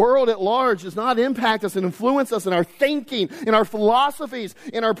that the world at large does not impact us and influence us in our thinking, in our philosophies,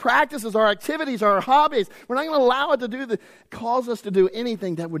 in our practices, our activities, our hobbies. We're not going to allow it to cause us to do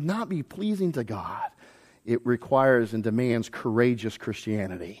anything that would not be pleasing to God. It requires and demands courageous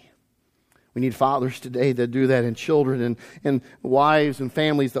Christianity. We need fathers today that do that, and children and wives and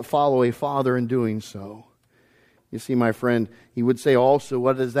families that follow a father in doing so. You see, my friend, he would say also,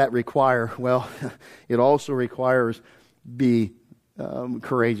 what does that require? Well, it also requires be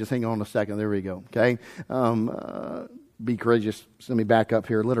courageous. Hang on a second. There we go. Okay? Be courageous. Let me back up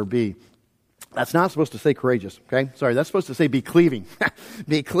here. Letter B. That's not supposed to say courageous, okay? Sorry, that's supposed to say be cleaving.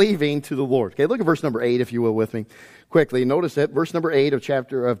 Be cleaving to the Lord. Okay, look at verse number 8, if you will, with me. Quickly, notice it, verse number 8 of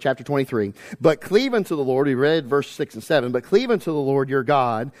chapter 23. But cleave unto the Lord, we read verse 6 and 7, but cleave unto the Lord your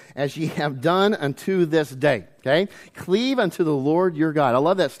God, as ye have done unto this day. Okay? Cleave unto the Lord your God. I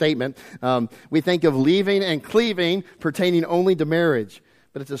love that statement. We think of leaving and cleaving pertaining only to marriage,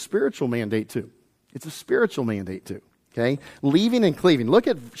 but it's a spiritual mandate too. It's a spiritual mandate too. Okay? Leaving and cleaving. Look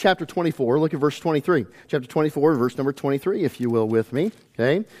at chapter 24. Look at verse 23. Chapter 24, verse number 23, if you will, with me.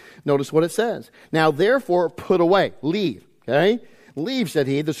 Okay? Notice what it says. Now, therefore, put away. Leave. Okay? Leave, said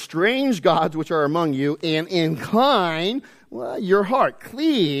he, the strange gods which are among you, and incline your heart.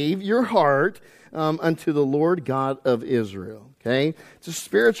 Cleave your heart unto the Lord God of Israel. Okay? It's a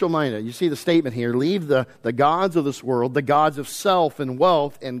spiritual minded. You see the statement here. Leave the gods of this world, the gods of self and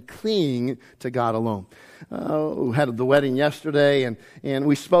wealth, and cling to God alone. We had the wedding yesterday, and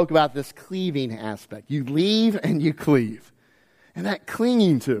we spoke about this cleaving aspect. You leave and you cleave. And that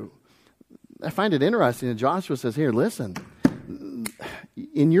clinging to. I find it interesting that Joshua says here, listen,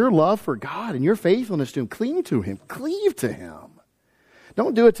 in your love for God and your faithfulness to Him, cling to Him, cleave to Him.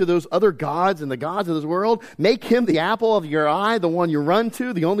 Don't do it to those other gods and the gods of this world. Make Him the apple of your eye, the one you run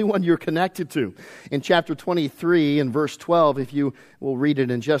to, the only one you're connected to. In chapter 23 and verse 12, if you will read it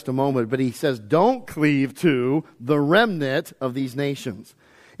in just a moment, but he says, don't cleave to the remnant of these nations.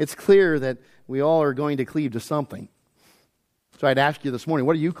 It's clear that we all are going to cleave to something. So I'd ask you this morning,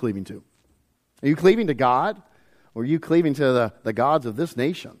 what are you cleaving to? Are you cleaving to God? Or are you cleaving to the gods of this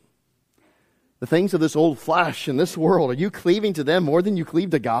nation? The things of this old flesh in this world, are you cleaving to them more than you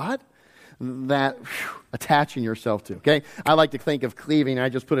cleave to God? Attaching yourself to, okay? I like to think of cleaving, I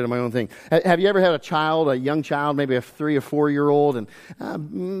just put it in my own thing. Have you ever had a young child, maybe a 3 or 4 year old, and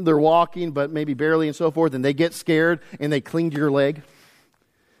they're walking, but maybe barely and so forth, and they get scared and they cling to your leg?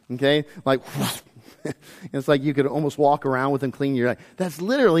 Okay? Like, it's like you could almost walk around with them clinging to your leg. That's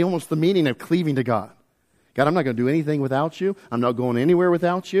literally almost the meaning of cleaving to God. God, I'm not going to do anything without you. I'm not going anywhere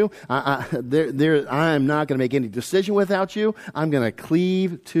without you. I am not going to make any decision without you. I'm going to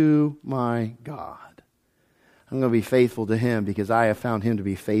cleave to my God. I'm going to be faithful to Him because I have found Him to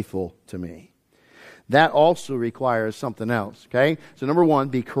be faithful to me. That also requires something else, okay? So number 1,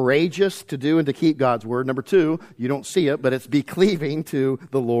 be courageous to do and to keep God's word. Number 2, you don't see it, but it's be cleaving to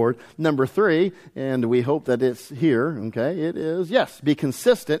the Lord. Number 3, and we hope that it's here, okay? It is, yes, be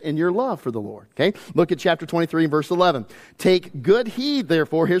consistent in your love for the Lord, okay? Look at chapter 23, verse 11. Take good heed,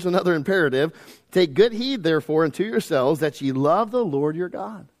 therefore, here's another imperative. Take good heed, therefore, unto yourselves that ye love the Lord your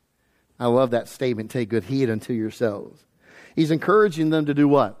God. I love that statement, take good heed unto yourselves. He's encouraging them to do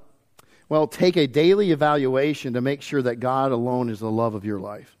what? Well, take a daily evaluation to make sure that God alone is the love of your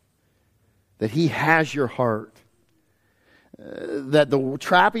life. That He has your heart. That the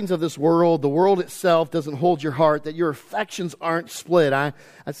trappings of this world, the world itself doesn't hold your heart. That your affections aren't split. I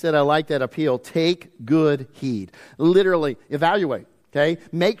said I like that appeal. Take good heed. Literally, evaluate. Okay?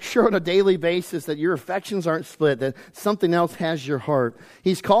 Make sure on a daily basis that your affections aren't split, that something else has your heart.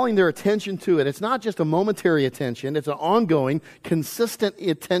 He's calling their attention to it. It's not just a momentary attention. It's an ongoing, consistent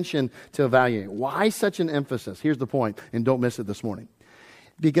attention to evaluate. Why such an emphasis? Here's the point, and don't miss it this morning.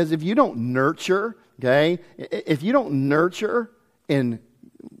 Because if you don't nurture, okay, if you don't nurture and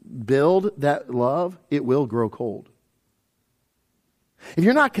build that love, it will grow cold. If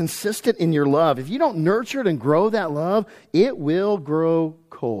you're not consistent in your love, if you don't nurture it and grow that love, it will grow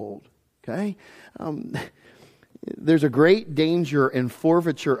cold. Okay? There's a great danger and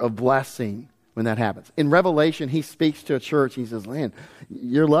forfeiture of blessing when that happens. In Revelation, he speaks to a church. He says, man,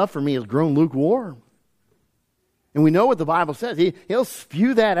 your love for me has grown lukewarm. And we know what the Bible says. He'll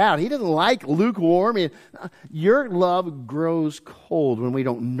spew that out. He doesn't like lukewarm. Your love grows cold when we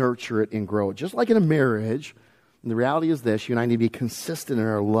don't nurture it and grow it. Just like in a marriage. And the reality is this, you and I need to be consistent in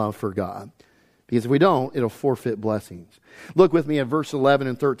our love for God. Because if we don't, it'll forfeit blessings. Look with me at verse 11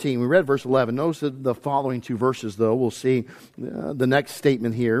 and 13. We read verse 11. Notice the following 2 verses, though. We'll see the next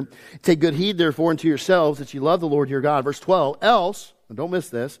statement here. Take good heed, therefore, unto yourselves that you love the Lord your God. Verse 12, else, and don't miss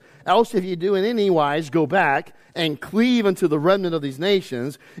this, else if you do in any wise go back and cleave unto the remnant of these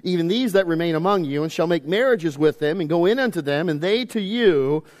nations, even these that remain among you, and shall make marriages with them, and go in unto them, and they to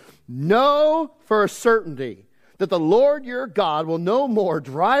you, know for a certainty that the Lord your God will no more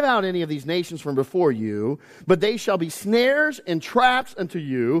drive out any of these nations from before you, but they shall be snares and traps unto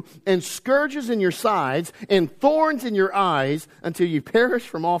you, and scourges in your sides, and thorns in your eyes, until you perish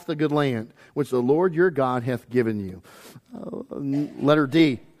from off the good land, which the Lord your God hath given you. Letter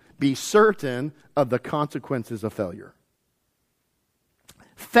D, be certain of the consequences of failure.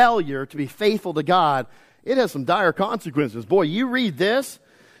 Failure to be faithful to God, it has some dire consequences. Boy, you read this,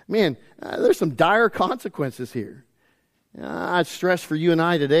 man, there's some dire consequences here. I'd stress for you and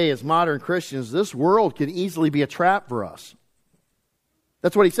I today as modern Christians, this world can easily be a trap for us.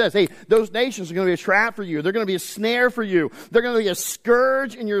 That's what he says. Hey, those nations are going to be a trap for you. They're going to be a snare for you. They're going to be a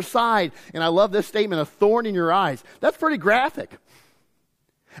scourge in your side. And I love this statement, a thorn in your eyes. That's pretty graphic.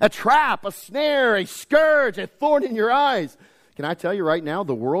 A trap, a snare, a scourge, a thorn in your eyes. Can I tell you right now,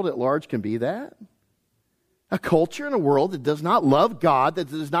 the world at large can be that? A culture and a world that does not love God, that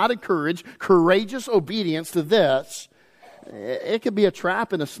does not encourage courageous obedience to this, it can be a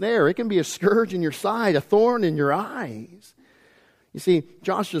trap and a snare. It can be a scourge in your side, a thorn in your eyes. You see,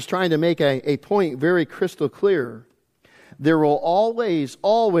 Joshua's trying to make a point very crystal clear. There will always,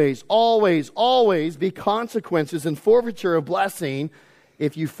 always, always, always be consequences and forfeiture of blessing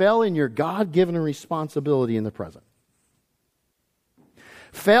if you fail in your God-given responsibility in the present.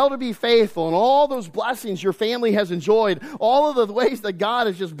 Fail to be faithful in all those blessings your family has enjoyed, all of the ways that God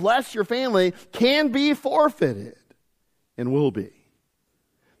has just blessed your family can be forfeited and will be.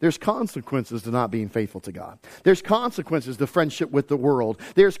 There's consequences to not being faithful to God. There's consequences to friendship with the world.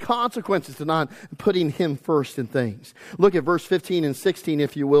 There's consequences to not putting Him first in things. Look at verse 15 and 16,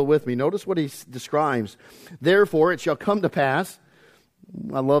 if you will, with me. Notice what he describes. Therefore, it shall come to pass.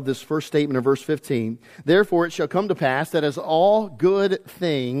 I love this first statement of verse 15. Therefore, it shall come to pass that as all good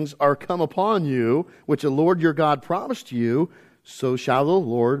things are come upon you, which the Lord your God promised you, so shall the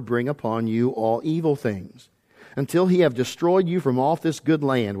Lord bring upon you all evil things, until He have destroyed you from off this good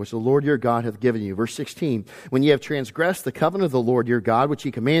land, which the Lord your God hath given you. Verse 16, when ye have transgressed the covenant of the Lord your God, which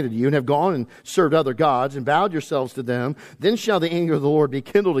He commanded you, and have gone and served other gods, and bowed yourselves to them, then shall the anger of the Lord be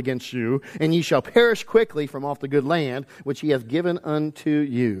kindled against you, and ye shall perish quickly from off the good land, which He hath given unto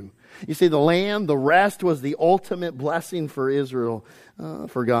you. You see, the land, the rest, was the ultimate blessing for Israel,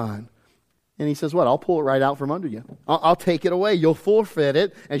 for God. And He says, what? I'll pull it right out from under you. I'll take it away. You'll forfeit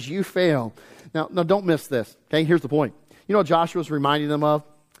it as you fail. Now, don't miss this. Okay, here's the point. You know what Joshua's reminding them of?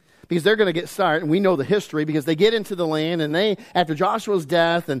 Because they're going to get started, and we know the history, because they get into the land, and they, after Joshua's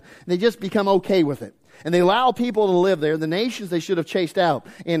death, and they just become okay with it. And they allow people to live there, the nations they should have chased out.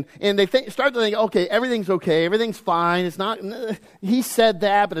 And they start to think, okay, everything's fine. It's not, he said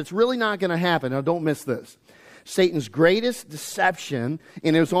that, but it's really not going to happen. Now, don't miss this. Satan's greatest deception,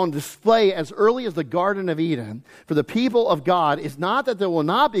 and it was on display as early as the Garden of Eden, for the people of God, is not that there will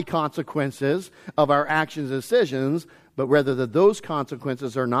not be consequences of our actions and decisions, but rather that those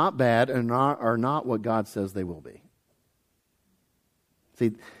consequences are not bad and are not what God says they will be.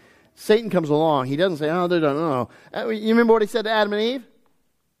 See, Satan comes along. He doesn't say, oh, they don't know. You remember what he said to Adam and Eve?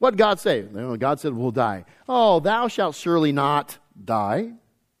 What did God say? God said, we'll die. Oh, thou shalt surely not die.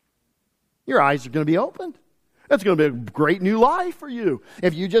 Your eyes are going to be opened. That's going to be a great new life for you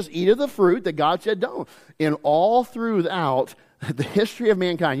if you just eat of the fruit that God said don't. And all throughout the history of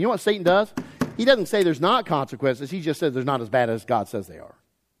mankind, you know what Satan does? He doesn't say there's not consequences. He just says there's not as bad as God says they are.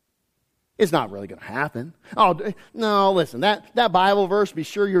 It's not really going to happen. Oh, no, listen, that Bible verse, be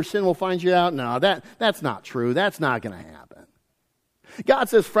sure your sin will find you out. No, that's not true. That's not going to happen. God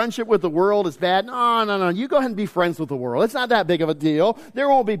says friendship with the world is bad. No. You go ahead and be friends with the world. It's not that big of a deal. There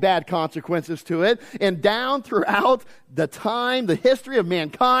won't be bad consequences to it. And down throughout the time, the history of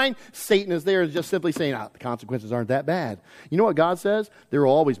mankind, Satan is there just simply saying, the consequences aren't that bad. You know what God says? There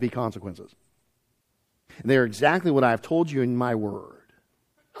will always be consequences. And they are exactly what I have told you in my word.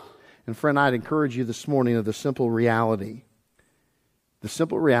 And friend, I'd encourage you this morning of the simple reality. The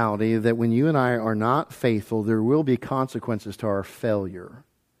simple reality that when you and I are not faithful, there will be consequences to our failure,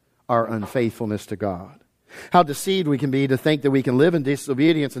 our unfaithfulness to God. How deceived we can be to think that we can live in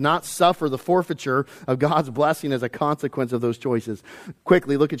disobedience and not suffer the forfeiture of God's blessing as a consequence of those choices.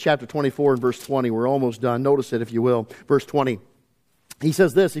 Quickly, look at chapter 24 and verse 20. We're almost done. Notice it, if you will. Verse 20. He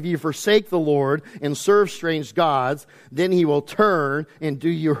says this, if you forsake the Lord and serve strange gods, then He will turn and do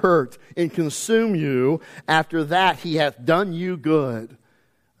you hurt and consume you. After that, He hath done you good.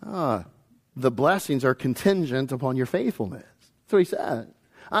 The blessings are contingent upon your faithfulness. That's what He said.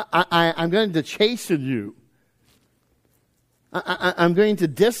 I'm going to chasten you. I'm going to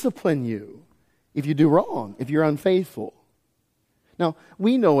discipline you if you do wrong, if you're unfaithful. Now,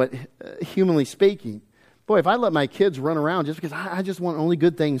 we know it, humanly speaking. Boy, if I let my kids run around just because I just want only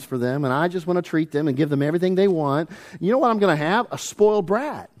good things for them and I just want to treat them and give them everything they want, you know what I'm going to have? A spoiled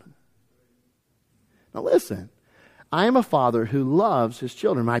brat. Now listen, I am a father who loves his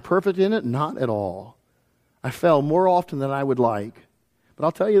children. Am I perfect in it? Not at all. I fail more often than I would like. But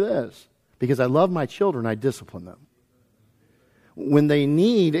I'll tell you this, because I love my children, I discipline them. When they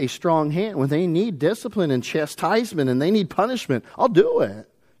need a strong hand, when they need discipline and chastisement and they need punishment, I'll do it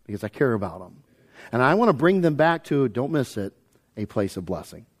because I care about them. And I want to bring them back to, don't miss it, a place of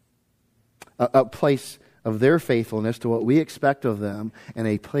blessing. A place of their faithfulness to what we expect of them, and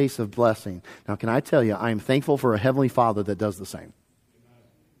a place of blessing. Now, can I tell you, I am thankful for a Heavenly Father that does the same.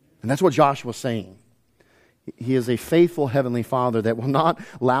 And that's what Joshua's saying. He is a faithful Heavenly Father that will not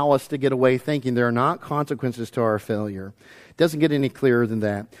allow us to get away thinking there are not consequences to our failure. It doesn't get any clearer than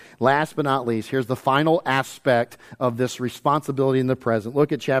that. Last but not least, here's the final aspect of this responsibility in the present.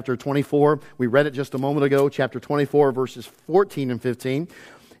 Look at chapter 24. We read it just a moment ago, chapter 24, verses 14 and 15.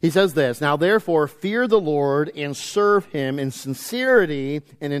 He says this, "Now therefore fear the Lord and serve Him in sincerity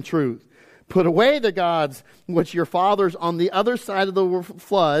and in truth. Put away the gods which your fathers on the other side of the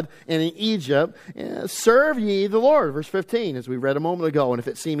flood and in Egypt, serve ye the Lord." Verse 15, as we read a moment ago. "And if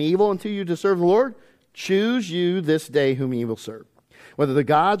it seem evil unto you to serve the Lord, choose you this day whom ye will serve. Whether the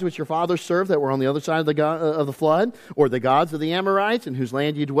gods which your fathers served that were on the other side of the flood, or the gods of the Amorites in whose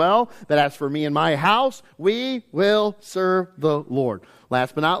land ye dwell, but as for me and my house, we will serve the Lord."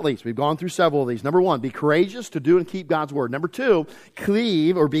 Last but not least, we've gone through several of these. Number one, be courageous to do and keep God's word. Number two,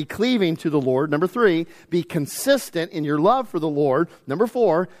 be cleaving to the Lord. Number three, be consistent in your love for the Lord. Number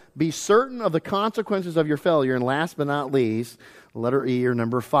four, be certain of the consequences of your failure. And last but not least, letter E, or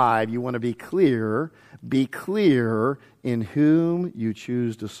number five, you want to be clear in whom you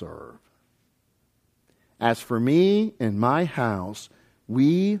choose to serve. As for me and my house,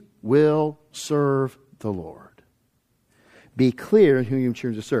 we will serve the Lord. Be clear in whom you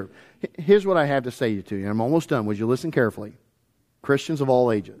choose to serve. Here's what I have to say to you. I'm almost done. Would you listen carefully? Christians of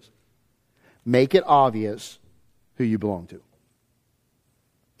all ages, make it obvious who you belong to.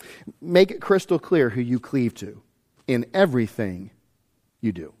 Make it crystal clear who you cleave to in everything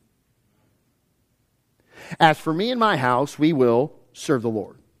you do. As for me and my house, we will serve the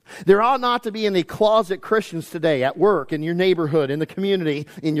Lord. There ought not to be any closet Christians today at work, in your neighborhood, in the community,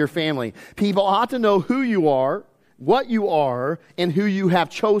 in your family. People ought to know who you are, what you are, and who you have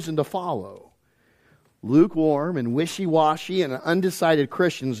chosen to follow. Lukewarm and wishy-washy and undecided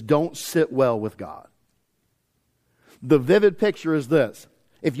Christians don't sit well with God. The vivid picture is this.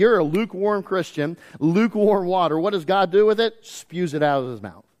 If you're a lukewarm Christian, lukewarm water, what does God do with it? Spews it out of His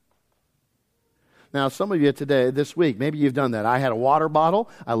mouth. Now, some of you today, this week, maybe you've done that. I had a water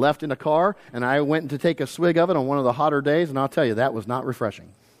bottle, I left in the car, and I went to take a swig of it on one of the hotter days, and I'll tell you, that was not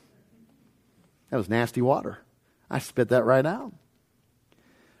refreshing. That was nasty water. I spit that right out.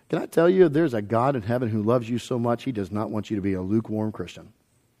 Can I tell you, there's a God in heaven who loves you so much, He does not want you to be a lukewarm Christian.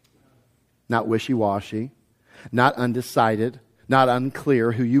 Not wishy-washy, not undecided, not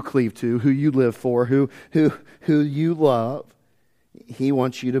unclear who you cleave to, who you live for, who you love. He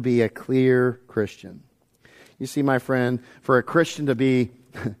wants you to be a clear Christian. You see, my friend, for a Christian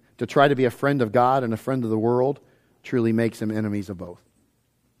to try to be a friend of God and a friend of the world truly makes them enemies of both.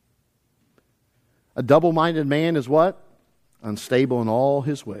 A double-minded man is what? Unstable in all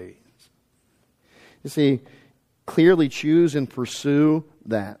his ways. You see, clearly choose and pursue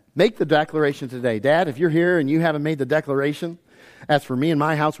that. Make the declaration today. Dad, if you're here and you haven't made the declaration, as for me and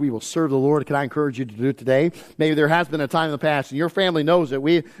my house, we will serve the Lord. Can I encourage you to do it today? Maybe there has been a time in the past and your family knows it.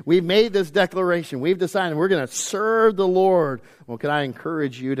 We've made this declaration. We've decided we're going to serve the Lord. Well, can I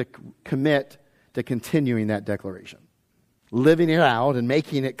encourage you to commit to continuing that declaration? Living it out and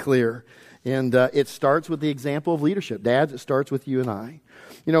making it clear. And it starts with the example of leadership. Dads, it starts with you and I.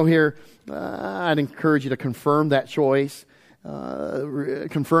 You know, here, I'd encourage you to confirm that choice.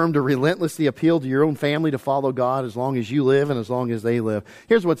 Confirm to relentlessly appeal to your own family to follow God as long as you live and as long as they live.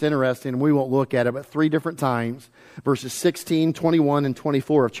 Here's what's interesting, and we won't look at it, but 3 different times, verses 16, 21, and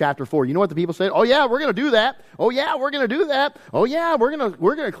 24 of chapter 4. You know what the people say? Oh yeah, we're going to do that. Oh yeah, we're going to do that. Oh yeah, we're going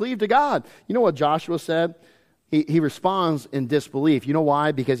to cleave to God. You know what Joshua said? He responds in disbelief. You know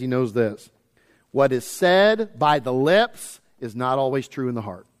why? Because he knows this. What is said by the lips is not always true in the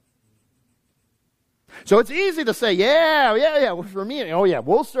heart. So it's easy to say, yeah, for me, oh yeah,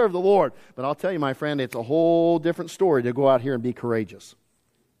 we'll serve the Lord. But I'll tell you, my friend, it's a whole different story to go out here and be courageous.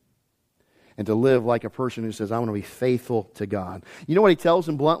 And to live like a person who says, I want to be faithful to God. You know what he tells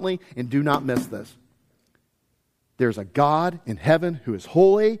them bluntly? And do not miss this. There's a God in heaven who is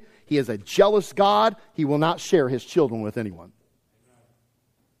holy. He is a jealous God. He will not share His children with anyone.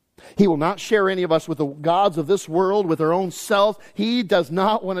 He will not share any of us with the gods of this world, with our own self. He does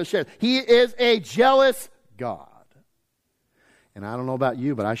not want to share. He is a jealous God. And I don't know about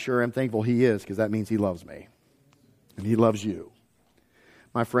you, but I sure am thankful He is, because that means He loves me. And He loves you.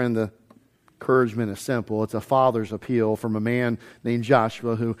 My friend, the encouragement is simple. It's a father's appeal from a man named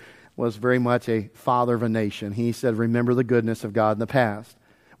Joshua who was very much a father of a nation. He said, remember the goodness of God in the past.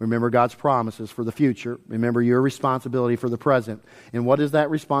 Remember God's promises for the future. Remember your responsibility for the present. And what is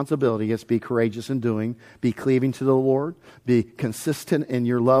that responsibility? It's be courageous in doing. Be cleaving to the Lord. Be consistent in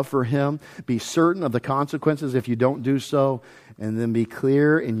your love for Him. Be certain of the consequences if you don't do so. And then be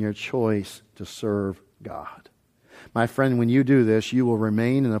clear in your choice to serve God. My friend, when you do this, you will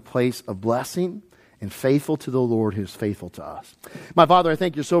remain in a place of blessing and faithful to the Lord who's faithful to us. My Father, I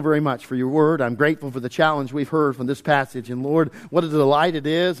thank you so very much for your word. I'm grateful for the challenge we've heard from this passage. And Lord, what a delight it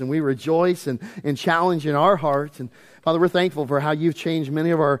is, and we rejoice and challenge in our hearts. And Father, we're thankful for how you've changed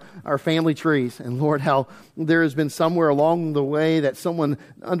many of our family trees. And Lord, how there has been somewhere along the way that someone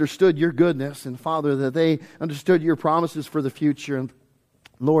understood your goodness. And Father, that they understood your promises for the future. And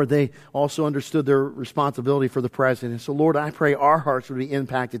Lord, they also understood their responsibility for the present. And so, Lord, I pray our hearts would be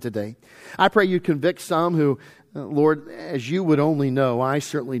impacted today. I pray you'd convict some who, Lord, as you would only know, I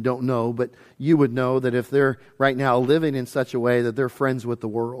certainly don't know, but you would know that if they're right now living in such a way that they're friends with the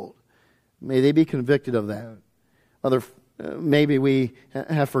world, may they be convicted of that. Father, maybe we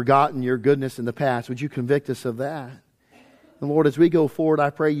have forgotten your goodness in the past. Would you convict us of that? And Lord, as we go forward,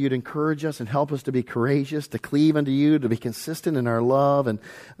 I pray you'd encourage us and help us to be courageous, to cleave unto you, to be consistent in our love. And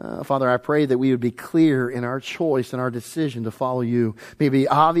Father, I pray that we would be clear in our choice and our decision to follow you. May it be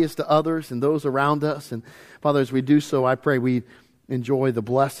obvious to others and those around us. And Father, as we do so, I pray we enjoy the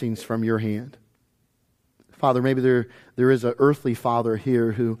blessings from your hand. Father, maybe there is an earthly father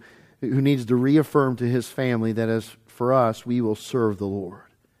here who needs to reaffirm to his family that as for us, we will serve the Lord.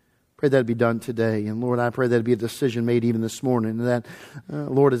 Pray that be done today. And Lord, I pray that be a decision made even this morning. And that,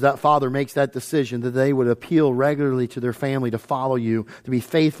 Lord, as that father makes that decision, that they would appeal regularly to their family to follow you, to be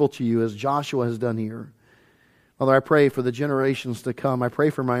faithful to you as Joshua has done here. Father, I pray for the generations to come. I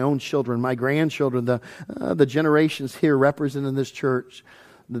pray for my own children, my grandchildren, the generations here represented in this church,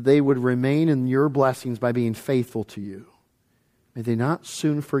 that they would remain in your blessings by being faithful to you. May they not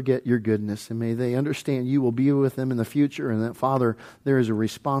soon forget your goodness, and may they understand you will be with them in the future, and that, Father, there is a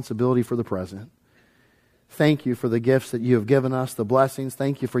responsibility for the present. Thank you for the gifts that you have given us, the blessings.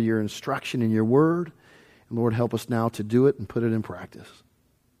 Thank you for your instruction in your word. And Lord, help us now to do it and put it in practice.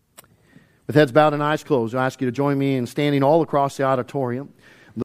 With heads bowed and eyes closed, I ask you to join me in standing all across the auditorium.